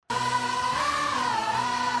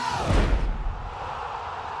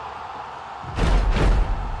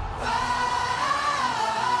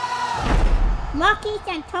Marquis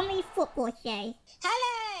and Tommy Football Show.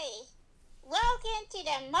 Hello! Welcome to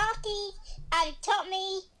the Marquis and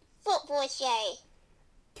Tommy Football Show.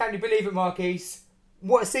 Can you believe it, Marquis?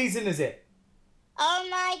 What season is it? Oh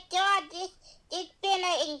my God, it's been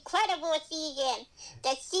an incredible season.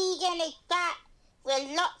 The season is back with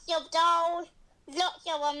lots of goals, lots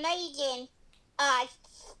of amazing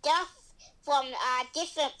stuff from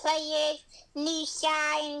different players, new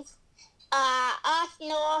signs.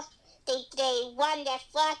 Arsenal, they won their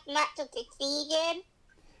first match of the season,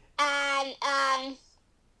 and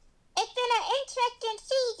it's been an interesting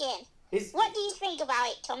season. What do you think about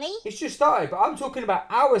it, Tommy? It's just started, but I'm talking about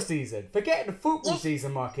our season. Forget the football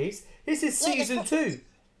season, Marquis. This is season 2.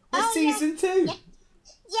 We're season 2.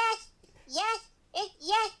 Yes,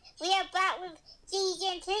 we are back with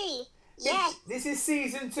season 2. Yes. This is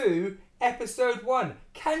season 2, episode 1.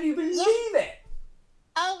 Can you believe it?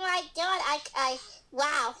 Oh my God,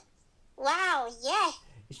 wow, yes.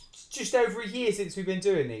 It's just over a year since we've been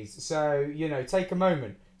doing these, so, take a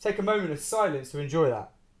moment. Take a moment of silence to enjoy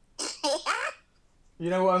that.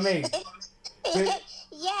 You know what I mean?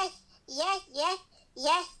 Yes.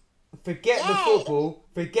 Forget the football,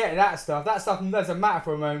 forget that stuff. That stuff doesn't matter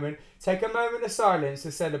for a moment. Take a moment of silence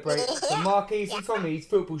to celebrate the Marquis and Tommy's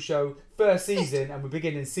football show first season, and we're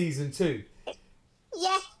beginning season 2.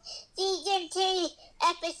 Yes, season 2,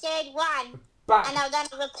 episode 1. Back. And I'm going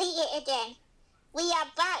to repeat it again. We are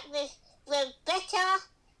back with better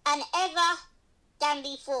and ever than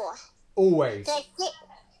before. Always. So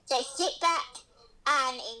sit back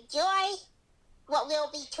and enjoy what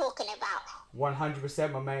we'll be talking about.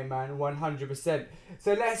 100%, my main man, 100%.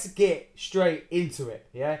 So let's get straight into it,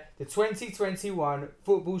 yeah? The 2021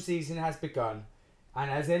 football season has begun.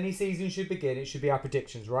 And as any season should begin, it should be our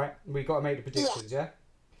predictions, right? We've got to make the predictions, yeah?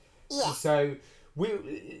 Yeah. So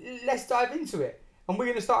let's dive into it. And we're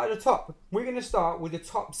going to start at the top. We're going to start with the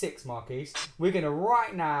top 6, Marquis. We're going to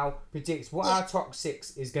right now predict what our top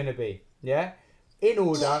 6 is going to be, yeah? In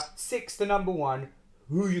order, 6 to number 1,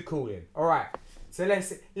 who you calling? All right. So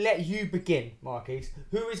let's let you begin, Marquis.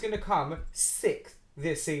 Who is going to come 6th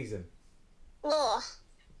this season? Ooh.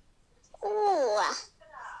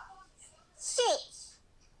 6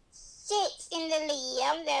 in the league,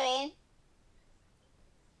 I'm going.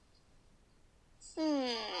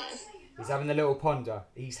 He's having a little ponder.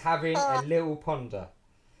 He's having a little ponder.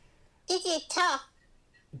 This is tough.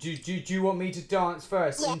 Do you want me to dance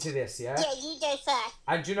first into this, yeah? Yeah, you go first.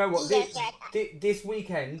 And do you know what? This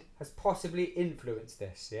weekend has possibly influenced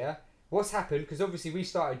this, yeah? What's happened, because obviously we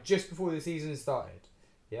started just before the season started,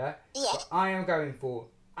 yeah? Yeah. But I am going for,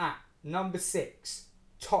 at number 6,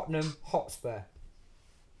 Tottenham Hotspur.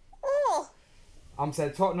 Ooh. I'm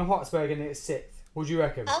saying Tottenham Hotspur going to get 6th. What do you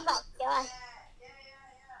reckon? Oh my God.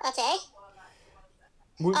 Okay.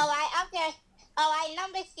 We- Alright,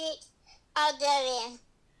 number 6, I'll go in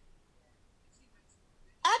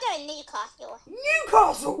Newcastle.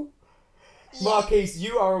 Newcastle! Yeah. Marquis,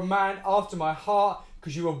 you are a man after my heart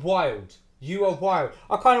because you are wild. You are wild.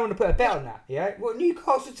 I kind of want to put a bet on that, yeah? Well,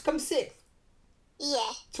 Newcastle to come 6th.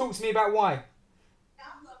 Yeah. Talk to me about why.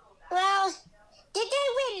 Well, did they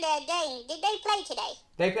win their game? Did they play today?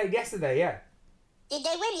 They played yesterday, yeah. Did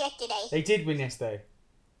they win yesterday? They did win yesterday.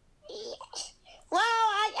 Yeah. Well,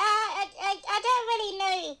 I don't really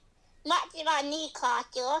know much about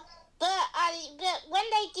Newcastle, but when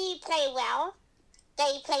they do play well,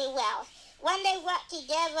 they play well. When they work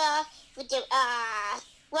together with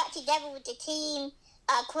the team,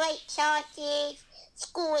 create chances,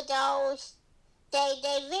 score goals, they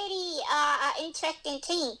really are an interesting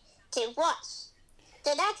team to watch.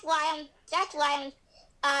 So that's why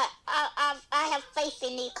I have faith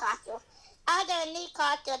in Newcastle. I go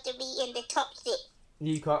Newcastle to be in the top 6.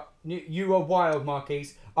 You are wild,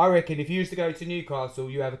 Marquis. I reckon if you used to go to Newcastle,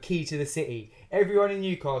 you have a key to the city. Everyone in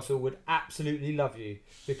Newcastle would absolutely love you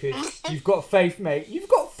because you've got faith, mate. You've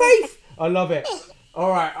got faith. I love it. All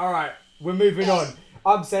right. We're moving on.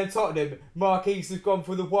 I'm saying Tottenham. Marquis has gone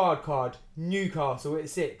for the wild card. Newcastle at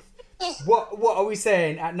 6th. What are we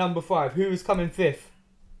saying at number 5? Who is coming 5th?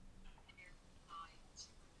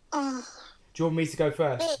 Do you want me to go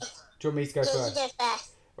first? Do you want me to go Yeah, first? you go first.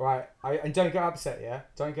 Right, and don't get upset, yeah?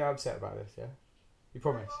 Don't get upset about this, yeah? You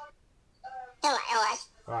promise? Alright.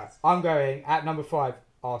 Right, I'm going at number 5,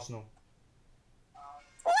 Arsenal.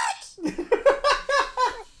 What?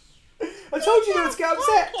 I told you not to get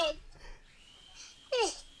upset!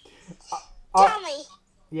 Tommy,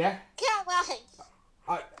 Yeah? come on.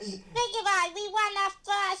 Think about it, we won our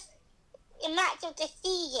first match of the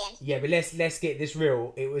season. Yeah, but let's get this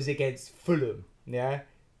real. It was against Fulham, yeah?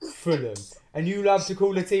 Fulham. And you love to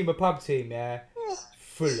call a team a pub team, yeah?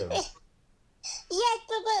 Fulham. Yes,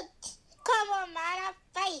 but come on, man, have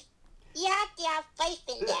faith. You have to have faith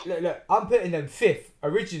in them. Look, I'm putting them 5th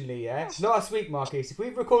originally, yeah? Last week, Marquis, if we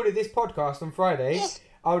recorded this podcast on Friday,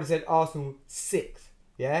 I would have said Arsenal 6th,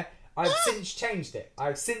 yeah? I've since changed it.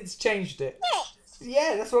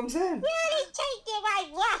 Yeah, that's what I'm saying. You only changed it by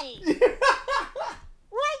 1.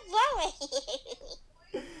 What's wrong with you?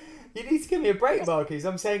 You need to give me a break, Marquis.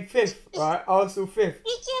 I'm saying 5th, right? Arsenal 5th.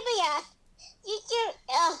 You should be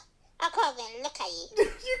I can't even look at you.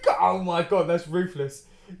 You got. Oh my god, that's ruthless.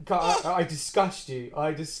 I disgust you.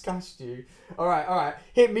 All right.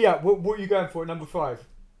 Hit me up. What are you going for at number 5?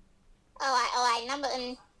 All right. Number.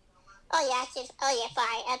 Oh yeah, 5.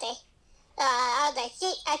 Okay.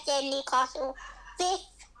 6. I said Newcastle. 5th.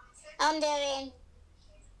 I'm doing.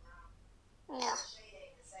 No.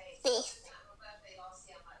 5th.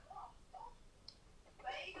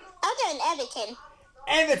 I'm doing Everton.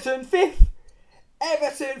 Everton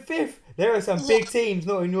 5th. There are some big teams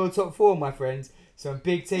not in your top 4, my friends. Some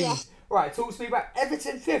big teams. Yeah. Right, talk to me about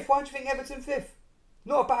Everton 5th. Why do you think Everton 5th?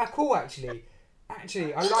 Not a bad call, actually. I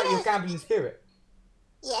like your gambling spirit.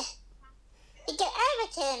 Yeah. Because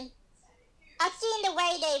Everton, I've seen the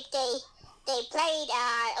way they played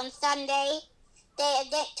on Sunday. They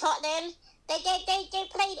Tottenham. They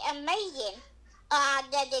played amazing.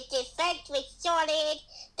 The defense was solid.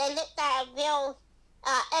 They looked like a real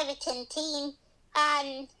Everton team,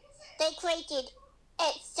 and they created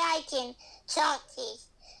exciting chances.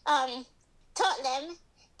 Tottenham,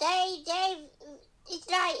 it's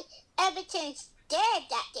like Everton scared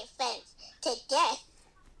that defense to death.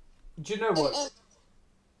 Do you know what?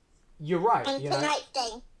 You're right. On tonight's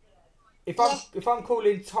game. If I'm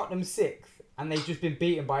calling Tottenham 6th and they've just been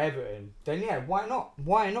beaten by Everton, then yeah, why not?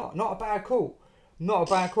 Not a bad call.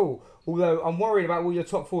 Although I'm worried about what your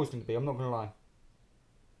top 4 is going to be. I'm not going to lie.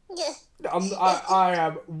 Yeah. I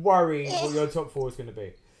am worried what your top 4 is going to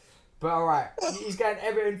be. But alright, he's going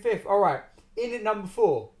Everton 5th. Alright, in at number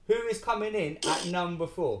 4. Who is coming in at number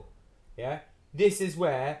 4? Yeah? This is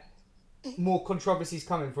where more controversy is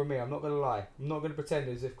coming from me. I'm not going to lie. I'm not going to pretend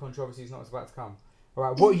as if controversy is not about to come.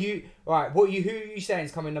 Alright, who are you saying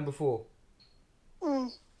is coming number 4?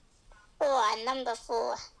 Number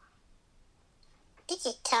 4. This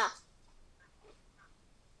is tough.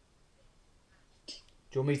 Do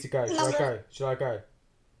you want me to go? Should I go?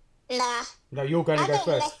 Nah. No, you're going to go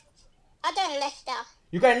first. I'm doing Leicester.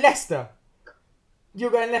 You're going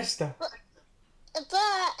Leicester?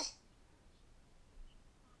 But...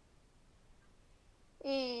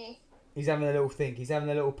 He's having a little think. He's having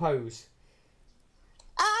a little pose.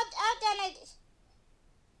 I've done it...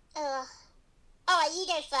 Alright, you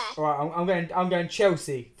go first. Alright, I'm going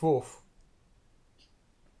Chelsea 4th.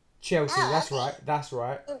 Chelsea, that's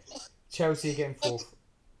right. Chelsea getting 4th.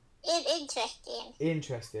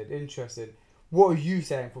 Interested. What are you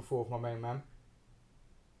saying for 4th, my main man?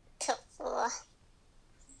 Top 4.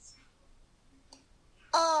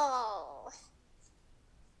 Oh.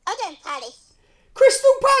 I'm doing Palace.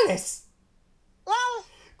 Crystal Palace! Well...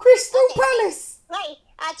 Palace! Wait,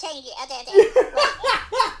 I'll change it.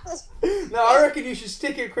 No, I reckon you should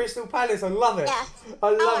stick at Crystal Palace. I love it. Yeah. I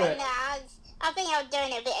love it. No, I think I'm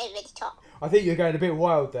doing a bit over the top. I think you're going a bit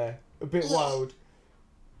wild there. Wild.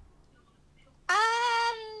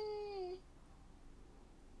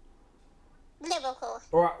 Liverpool.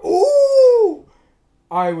 Alright. Ooh!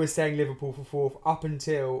 I was saying Liverpool for 4th up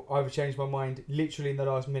until I've changed my mind literally in the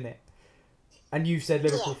last minute. And you've said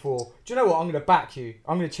Liverpool 4. Do you know what? I'm going to back you.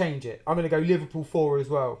 I'm going to change it. I'm going to go Liverpool 4 as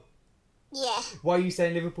well. Yeah. Why are you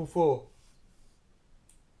saying Liverpool 4?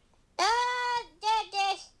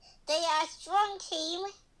 They are a strong team,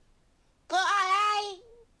 but I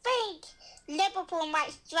think Liverpool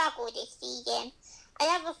might struggle this season. I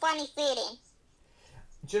have a funny feeling.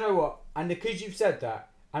 Do you know what? And because you've said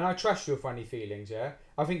that, and I trust your funny feelings, yeah?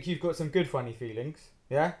 I think you've got some good funny feelings,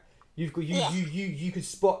 yeah? You can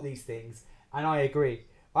spot these things, and I agree.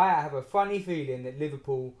 I have a funny feeling that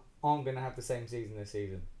Liverpool aren't going to have the same season this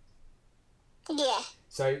season. Yeah.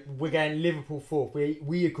 So we're going Liverpool 4th.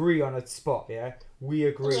 We agree on a spot, yeah? We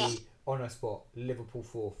agree on a spot. Liverpool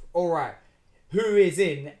 4th. All right. Who is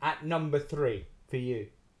in at number 3 for you?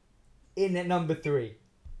 In at number 3.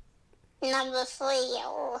 Number 3.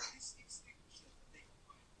 Oh.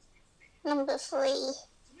 Number 3.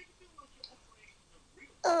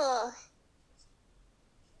 Oh.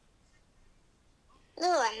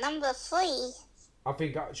 Oh, number 3. I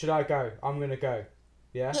think, should I go? I'm going to go.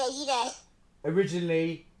 Yeah? Yeah, you go.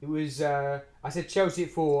 Originally, it was, I said Chelsea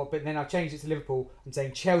at 4, but then I've changed it to Liverpool. I'm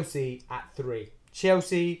saying Chelsea at 3.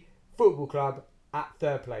 Chelsea Football Club at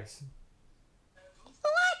 3rd place.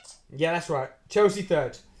 What? Yeah, that's right. Chelsea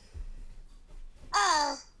 3rd.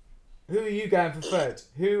 Who are you going for third?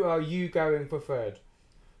 Who are you going for third?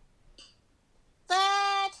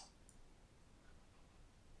 Third.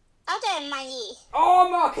 I'll do Man U. Oh,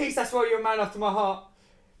 Marquis, that's why you're a man after my heart.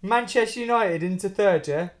 Manchester United into third,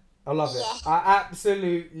 yeah? I love it. Yeah. I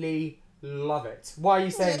absolutely love it. Why are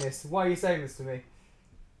you saying this? Why are you saying this to me?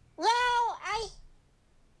 Well, I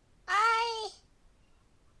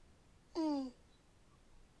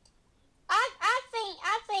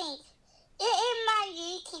think if Man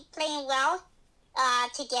U keep playing well,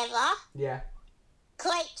 together, Yeah.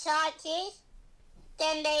 great chances,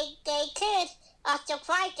 then they could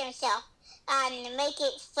surprise themselves and make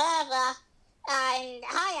it further and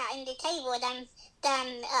higher in the table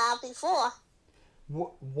than before.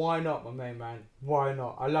 Why not, my main man? Why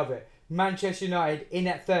not? I love it. Manchester United in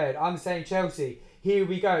at third. I'm saying Chelsea. Here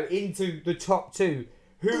we go into the top two.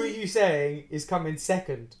 Who are you saying is coming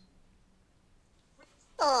second?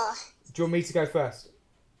 Oh, Do you want me to go first?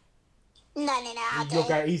 no, I'll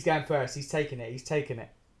go. He's going first. He's taking it.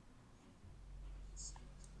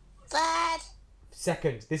 Third.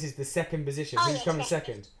 Second. This is the second position. Oh, Who's yeah, coming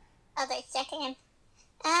second. second? Okay, second.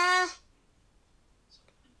 I'll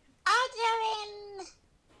do in.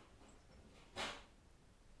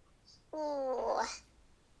 Ooh.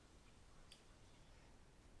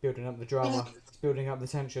 Building up the drama. It's building up the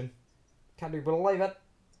tension. Can't you believe it?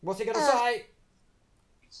 What's he going to say?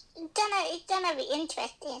 It's gonna be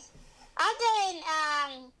interesting. I'll do in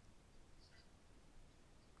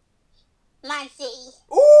Man City.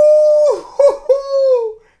 Ooh!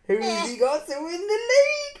 Who's he got to win the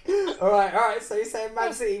league? All right. So you're saying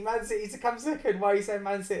Man City to come second. Why are you saying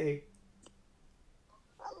Man City?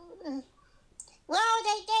 Well,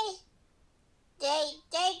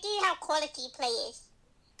 they do have quality players.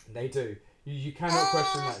 They do. You cannot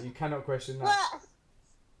question that. You cannot question that.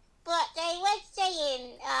 But they were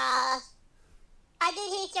saying, I did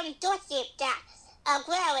hear some gossip that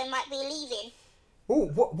Aguero might be leaving. Oh,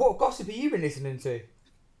 what gossip have you been listening to?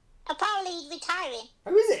 Apparently he's retiring.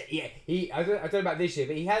 Oh, is it? Yeah. I don't know about this year,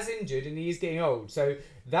 but he has injured and he is getting old. So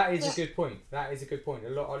that is a good point. A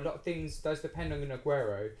lot of things does depend on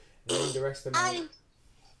Aguero. And underestimate.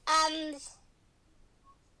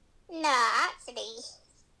 No, actually.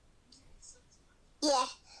 Yeah,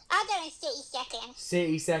 I'll go in City second.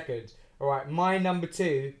 City second. All right, my number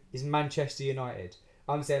 2 is Manchester United.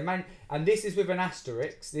 I'm saying and this is with an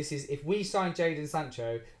asterisk. This is if we sign Jadon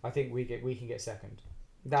Sancho, I think we can get second.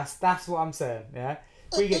 That's what I'm saying. Yeah,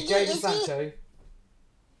 if we get Jadon Sancho.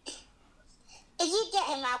 If you get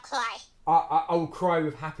him, I'll cry. I will cry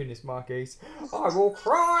with happiness, Marquis. I will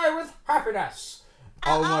cry with happiness.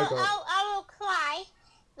 Oh my god. I will cry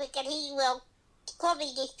because he will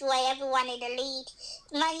probably destroy everyone in the league.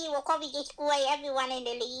 Man U will probably destroy everyone in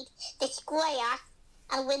the league, destroy us,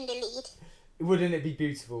 and win the league. Wouldn't it be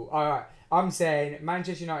beautiful? All right, I'm saying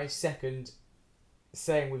Manchester United second,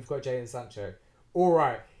 saying we've got Jadon Sancho. All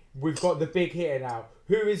right, we've got the big hitter now.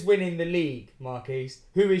 Who is winning the league, Marquis?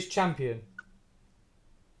 Who is champion?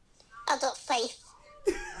 I got faith.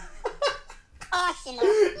 Arsenal.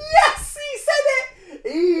 Yes, he said it.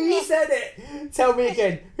 He said it. Tell me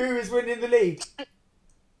again. Who is winning the league?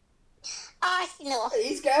 Arsenal.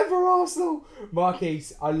 He's going for Arsenal.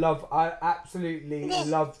 Marquis, I absolutely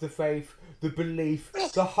love the faith, the belief,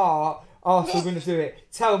 the heart. Arsenal going to do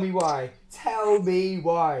it. Tell me why. Tell me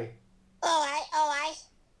why. All right.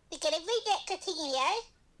 Because if we get Coutinho,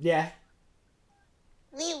 yeah,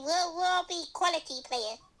 we will be quality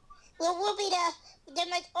players. We'll be the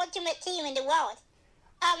most ultimate team in the world.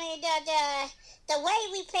 I mean, the way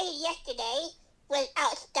we played yesterday was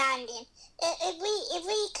outstanding. If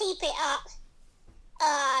we keep it up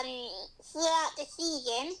throughout the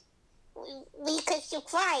season, we could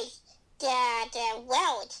surprise the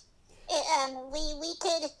world. We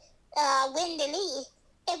could win the league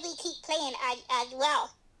if we keep playing as well.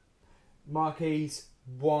 Marquis,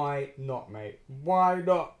 why not, mate? Why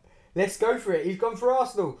not? Let's go for it. He's gone for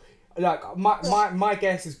Arsenal. Like my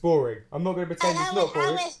guess is boring. I'm not going to pretend it's not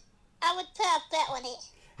boring. I would put a bet on it.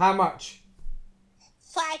 How much?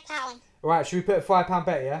 £5. Right, should we put a £5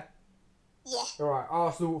 bet? Yeah. Yeah. All right,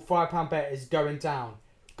 Arsenal £5 bet is going down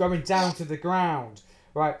to the ground.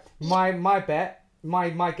 Right, my bet,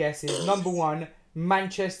 my guess is number 1,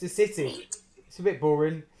 Manchester City. It's a bit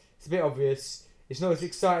boring. It's a bit obvious. It's not as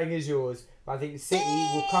exciting as yours, but I think City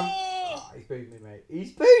will come. Oh, he's booed me, mate.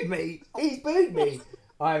 He's booed me.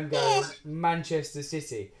 I'm going Manchester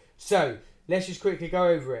City. So, let's just quickly go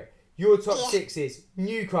over it. Your top 6 is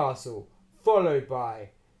Newcastle, followed by,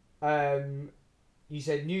 you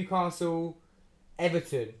said Newcastle,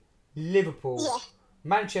 Everton, Liverpool,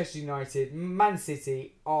 Manchester United, Man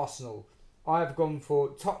City, Arsenal. I've gone for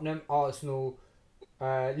Tottenham, Arsenal,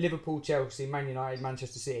 Liverpool, Chelsea, Man United,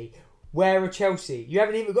 Manchester City. Where are Chelsea? You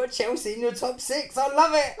haven't even got Chelsea in your top 6. I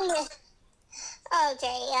love it.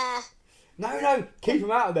 Okay, No, keep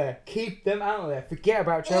them out of there. Keep them out of there. Forget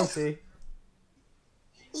about Chelsea.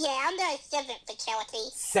 yeah, I'm going 7th for Chelsea.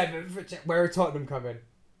 7th for Chelsea. Where are Tottenham coming?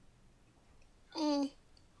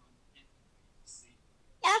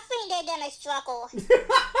 I think they're going to struggle.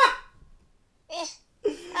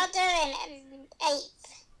 I'll do an 8th.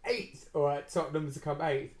 8th. Alright, Tottenham's to come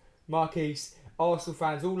 8th. Marquis, Arsenal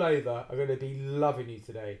fans all over are going to be loving you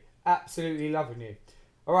today. Absolutely loving you.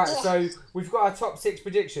 Alright, so we've got our top 6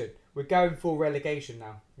 prediction. We're going for relegation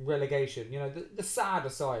now. Relegation. You know, the sadder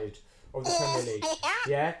side of the Premier League.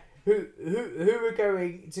 Yeah? Who are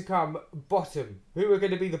going to come bottom? Who are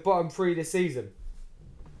going to be the bottom 3 this season?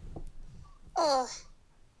 Oh,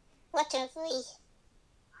 bottom 3.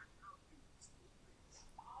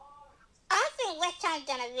 I think West Ham's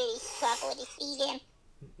going to really struggle this season.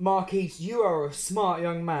 Marquis, you are a smart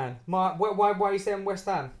young man. Why are you saying West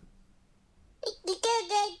Ham? Because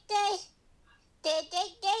they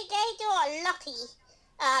got lucky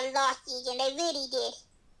last season. They really did.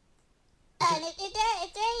 And if they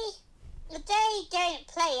don't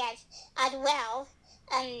play as well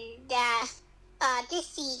this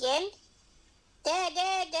season, they're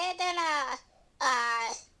gonna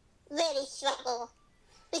really struggle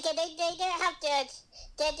because they don't have their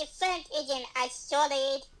defense isn't as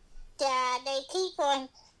solid. They keep on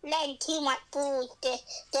letting too much balls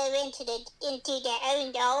go into their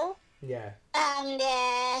own goal. Yeah. And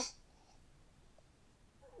they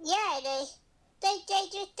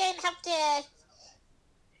just don't have the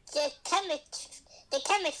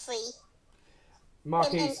chemistry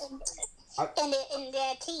Marquis, in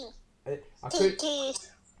their team to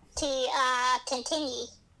continue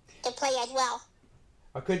to play as well.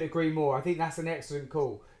 I couldn't agree more. I think that's an excellent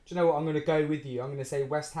call. Do you know what? I'm going to go with you. I'm going to say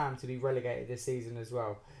West Ham to be relegated this season as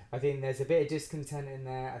well. I think there's a bit of discontent in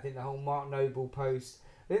there. I think the whole Mark Noble post.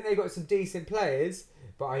 I think they've got some decent players,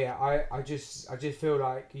 but I just feel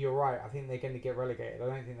like you're right. I think they're going to get relegated. I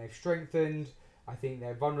don't think they've strengthened. I think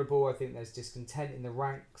they're vulnerable. I think there's discontent in the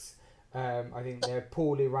ranks. I think they're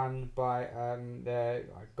poorly run by their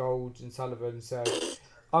Gold and Sullivan. So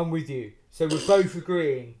I'm with you. So we're both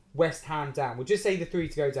agreeing West Ham down. We'll just say the 3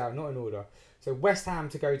 to go down, not in order. So West Ham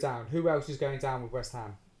to go down. Who else is going down with West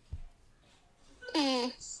Ham?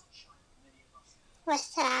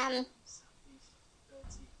 West Ham.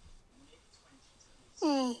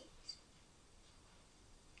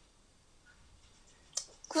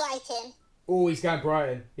 Brighton. Oh, he's going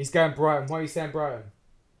Brighton. He's going Brighton. Why are you saying Brighton?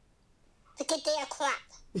 Because they are crap.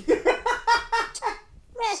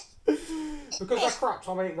 Because they're crap.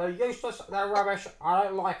 I mean, they're useless. They're rubbish. I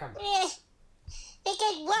don't like them. Because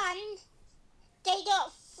one, they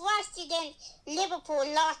got thrashed against Liverpool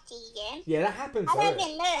last season. Yeah, that happens. I don't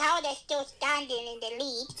even know how they're still standing in the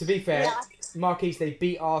league. To be fair, Marquis, they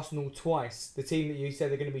beat Arsenal twice. The team that you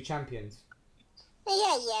said they're going to be champions.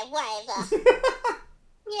 Yeah, whatever.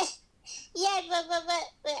 yeah, but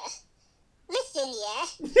listen,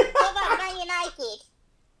 what about Man United?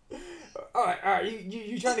 Alright,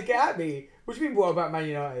 you trying to get at me? What do you mean, what about Man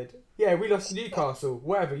United? Yeah, we lost to Newcastle.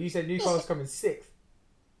 Whatever, you said Newcastle's coming 6th.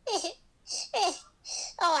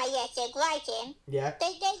 So Brighton. Yeah.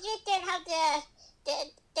 They just don't have they're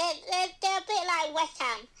a bit like West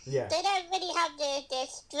Ham. Yeah. They don't really have the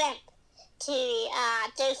strength to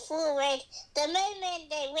go forward. The moment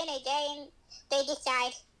they win a game, they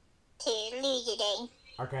decide to lose a game.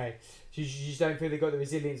 Okay. So you just don't feel they've got the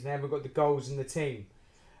resilience and they haven't got the goals in the team.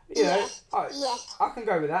 You know, I can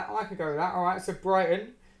go with that. Alright, so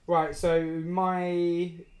Brighton. Right, so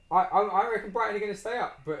I reckon Brighton are going to stay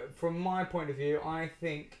up. But from my point of view, I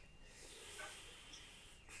think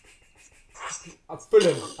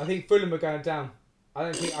Fulham. I think Fulham are going down.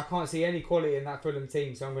 I can't see any quality in that Fulham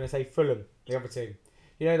team, so I'm going to say Fulham, the other team.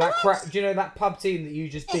 You know that do you know that pub team that you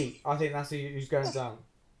just beat? I think that's who's going down.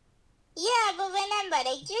 Yeah, but remember,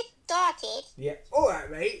 they just started. Yeah,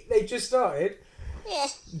 alright mate, they just started. Yeah.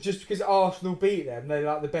 Just because Arsenal beat them, they're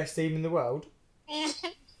like the best team in the world.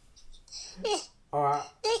 Alright.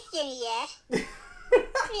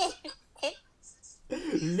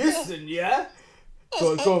 Listen, Listen, yeah?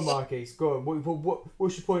 Go on, Marquis. Go on.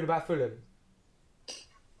 What's your point about Fulham?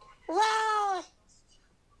 Well,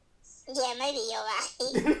 yeah, maybe you're right.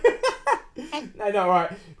 No,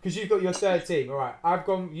 right. Because you've got your third team. Alright,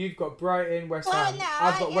 you've got Brighton, West Ham. No,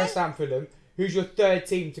 I've got West Ham, Fulham. Who's your third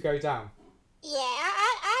team to go down? Yeah,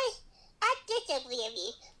 I disagree with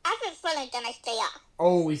you. I think Fulham's gonna stay up.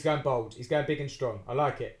 Oh, he's going bold. He's going big and strong. I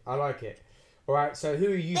like it. All right. So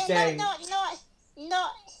who are you But saying? not.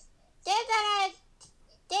 They're gonna.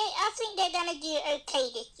 I think they're gonna do okay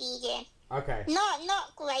this season. Okay.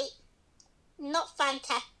 Not great, not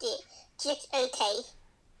fantastic, just okay.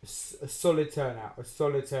 A solid turnout. A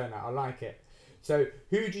solid turnout. I like it. So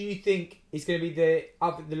who do you think is going to be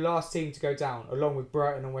the last team to go down, along with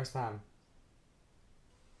Brighton and West Ham?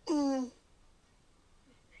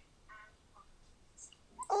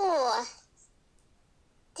 Oh,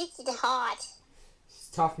 this is hard. It's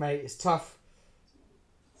tough, mate. It's tough.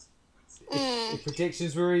 If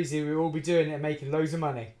predictions were easy, we'd all be doing it and making loads of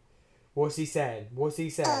money. What's he saying?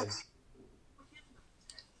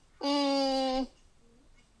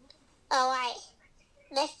 Alright.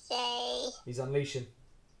 Let's say. He's unleashing.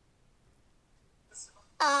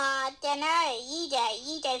 Dunno. You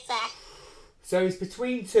go first. So it's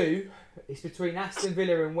between two. It's between Aston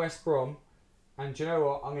Villa and West Brom. And do you know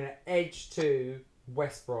what? I'm going to edge to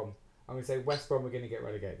West Brom. I'm going to say West Brom are going to get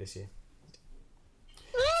relegated this year.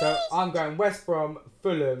 So I'm going West Brom,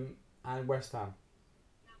 Fulham, and West Ham.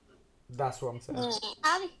 That's what I'm saying.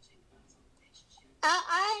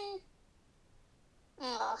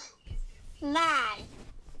 Oh, man,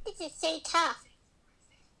 this is so tough.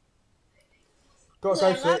 Got to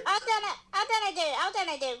go for it. I'm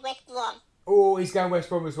gonna do West Brom. Oh, he's going West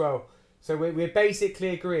Brom as well. So we're basically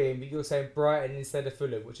agreeing, but you're saying Brighton instead of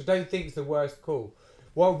Fulham, which I don't think is the worst call.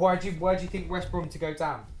 Why do you think West Brom to go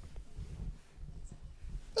down?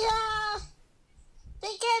 Yeah,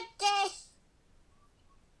 because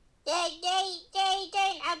they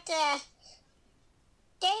don't have the.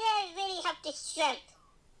 They don't really have the strength.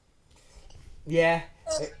 Yeah.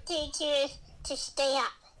 To stay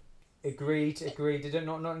up. Agreed. They don't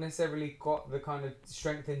not necessarily got the kind of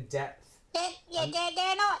strength and depth. They're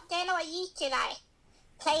not used to like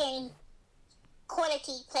playing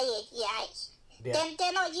quality players yet. Yeah.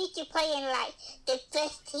 They're not used to playing like the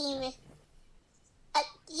first team.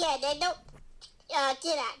 They're not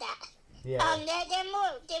good at that. Yeah.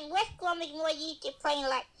 The West Brom is more used to playing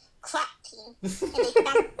like crap teams.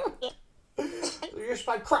 You just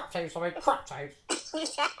play crap teams. I mean crap teams.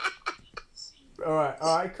 All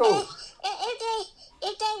right, cool.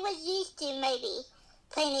 If they were used to maybe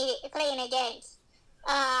playing against,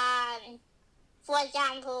 for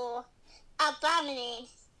example, Aubameyang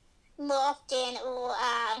more often, or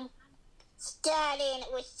Sterling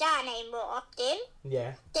or Sané more often,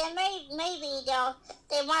 Yeah. then maybe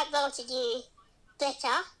they might be able to do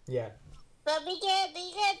better. Yeah. But because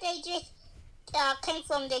they just came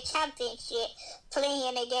from the Championship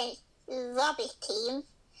playing against rubbish teams,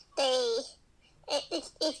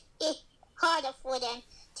 it's harder for them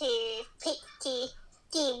to pick to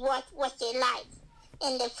see what they like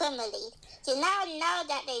in the Premier League. So now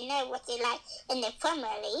that they know what they like in the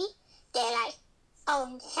Premier League, they're like,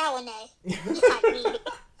 oh hell no, you can't do it.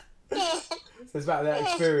 Yeah. So it's about that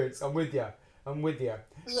experience. I'm with you.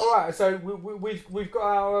 Yeah. All right, so we've got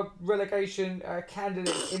our relegation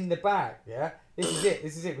candidates in the bag. Yeah, this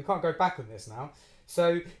is it. We can't go back on this now.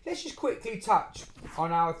 So let's just quickly touch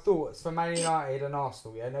on our thoughts for Man United and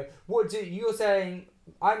Arsenal. Yeah, no, you're saying?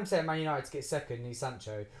 I'm saying Man United to get second, need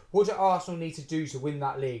Sancho. What do Arsenal need to do to win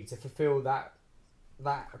that league, to fulfil that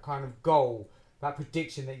kind of goal, that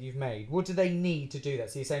prediction that you've made? What do they need to do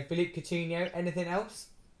that? So you're saying Philippe Coutinho? Anything else?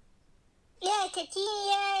 Yeah,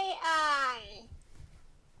 Coutinho.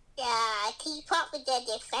 Keep up with their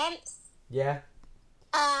defense. Yeah.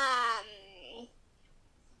 I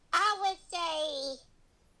would say,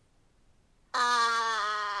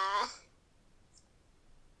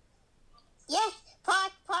 yes,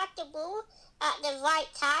 portable at the right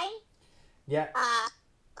time. Yeah.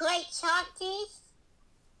 Great chances.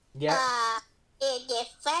 Yeah.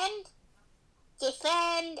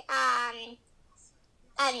 Defend,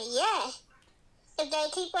 and yeah, if they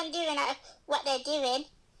keep on doing what they're doing,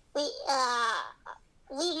 the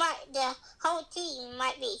whole team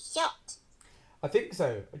might be shocked. I think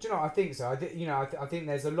so. Do you know? I think so. I think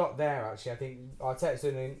there's a lot there actually. I think Arteta's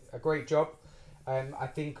doing a great job. I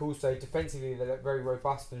think also defensively they look very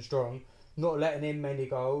robust and strong, not letting in many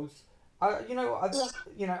goals. I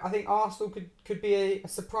think Arsenal could be a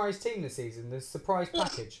surprise team this season. The surprise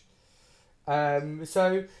package.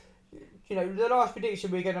 So, the last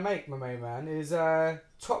prediction we're going to make, my main man, is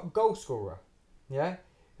top goal scorer. Yeah.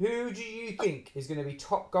 Who do you think is going to be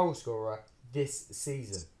top goal scorer this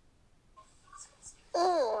season?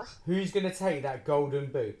 Ooh. Who's going to take that golden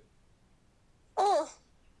boot? Ooh.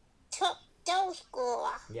 Top goal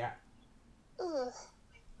scorer. Yeah. Ooh.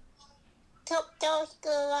 Top goal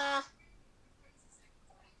scorer.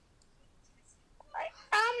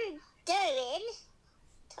 I'm doing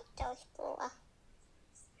top goal scorer.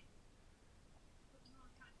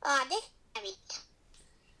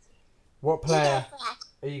 What player?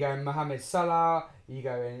 Are you going Mohamed Salah? Are you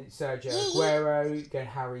going Sergio Aguero? Are you going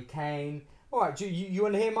Harry Kane? All right, you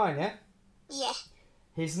want to hear mine, yeah? Yeah.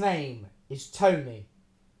 His name is Tony.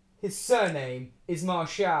 His surname is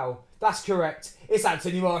Martial. That's correct. It's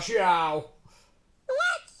Anthony Martial.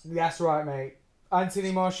 What? That's right, mate.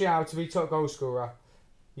 Anthony Martial to be top goal scorer.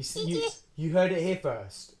 You heard it here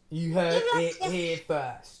first. You heard it here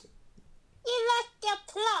first. You lost the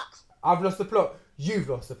plot. I've lost the plot. You've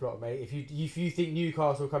lost the plot, mate. If you think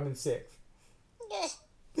Newcastle come in sixth.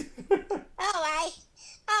 Alright,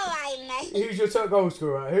 mate. Who's your top goal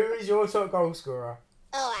scorer? Who is your top goal scorer?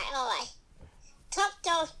 Alright. Top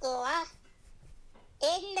goal scorer.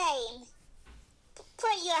 In name.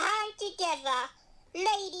 Put your hands together,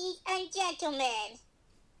 ladies and gentlemen.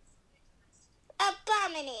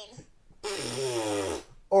 Abominant.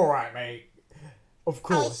 Alright, mate. Of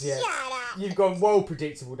course, yeah. Shut up. You've gone well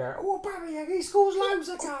predictable there. Oh, Aubameyang, he scores loads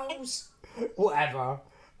of goals. Whatever.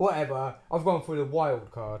 I've gone for the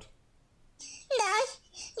wild card. No,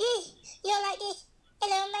 you're like this.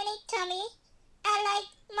 Hello, my name's Tommy. I like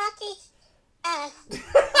Marcus.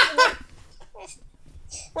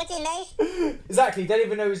 What's his name? Exactly, don't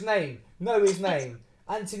even know his name. Know his name.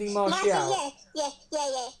 Anthony Martial. Marcus, yeah,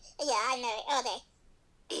 I know it. Okay.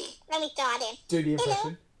 Let me start him. Do the impression.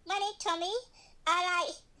 Hello, my name's Tommy. I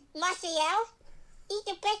like Martial. He's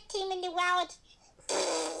the best team in the world.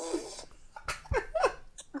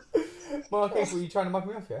 Marcus, were you trying to mug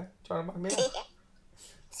me off, yeah? Trying to mug me off?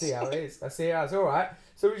 See how it is. I see how it's alright.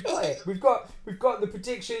 So we've got it. We've got the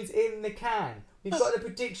predictions in the can. We've got the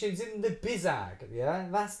predictions in the bizag, yeah?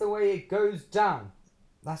 That's the way it goes down.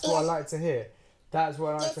 That's what I like to hear. That's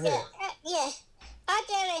what I like to hear. Yeah. I'm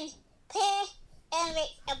doing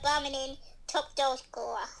Pierre-Emerick Aubameyang, top goal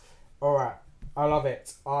scorer. Alright. I love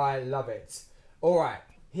it. Alright.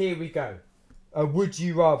 Here we go. Would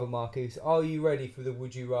you rather, Marcus? Are you ready for the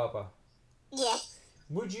would you rather? Yeah.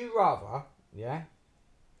 Would you rather, yeah,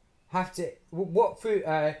 have to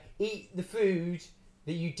eat the food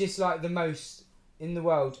that you dislike the most in the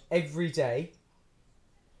world every day,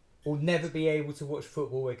 or never be able to watch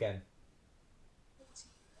football again?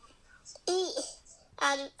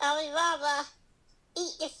 I would rather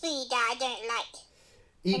eat the food that I don't like.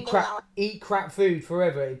 Eat crap food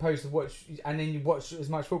forever, opposed to watch, and then you watch as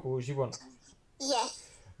much football as you want. Yes.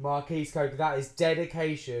 Marquis Coke, that is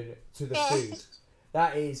dedication to the food.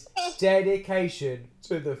 That is dedication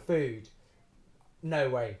to the food. No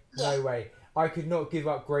way. I could not give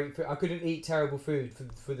up great food. I couldn't eat terrible food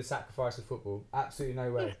for the sacrifice of football. Absolutely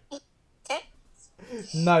no way.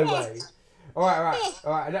 No way. All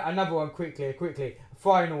right. Another one quickly.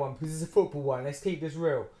 Final one, because it's a football one. Let's keep this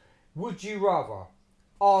real. Would you rather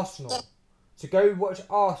Arsenal to go watch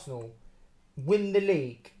Arsenal win the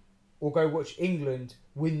league, or go watch England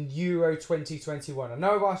win Euro 2021? I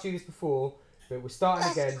know I've asked you this before, but we're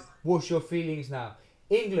starting again. What's your feelings now?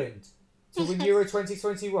 England to win Euro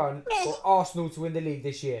 2021 or Arsenal to win the league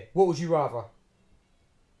this year? What would you rather?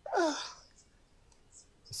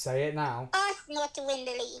 Say it now. Arsenal to win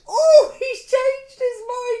the league. Oh, he's changed his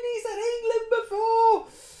mind. He said England before.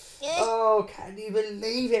 Yeah. Oh, can you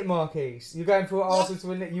believe it, Marquis? You're going for Arsenal to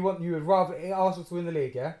win the league. You would rather Arsenal to win the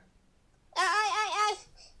league, yeah?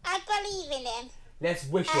 I believe in them. Let's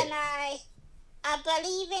wish it. And I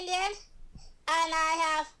believe in them, and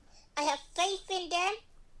I have faith in them,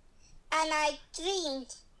 and I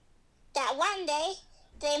dreamed that one day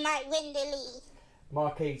they might win the league.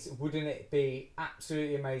 Marquis, wouldn't it be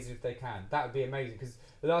absolutely amazing if they can? That would be amazing, because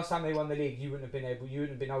the last time they won the league, you wouldn't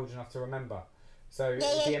have been old enough to remember. So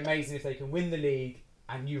it'd be amazing if they can win the league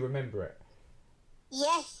and you remember it.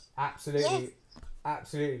 Yes. Absolutely,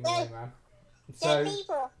 man. So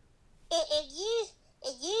people,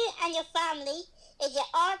 if you and your family is an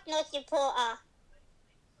Arsenal supporter,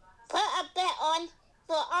 put a bet on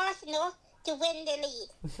for Arsenal to win the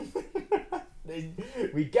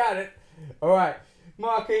league. We got it. All right,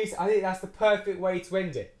 Marquis, I think that's the perfect way to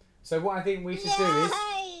end it. So what I think we should do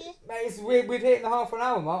is, we've hit the half an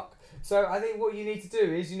hour mark. So I think what you need to do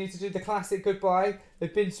is you need to do the classic goodbye.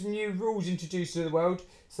 There've been some new rules introduced to the world.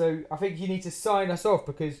 So I think you need to sign us off,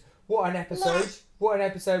 because what an episode. What an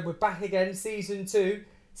episode. We're back again, season 2.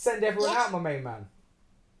 Send everyone out, my main man.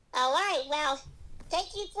 All right, well,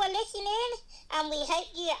 thank you for listening, and we hope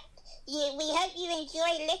you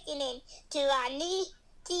enjoy listening to our new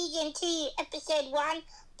season 2, episode 1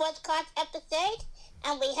 podcast episode,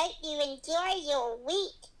 and we hope you enjoy your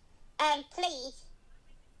week. And please,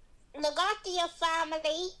 look after your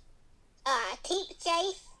family, keep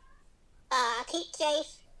safe,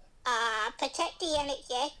 protect the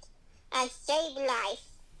NHS, and save life.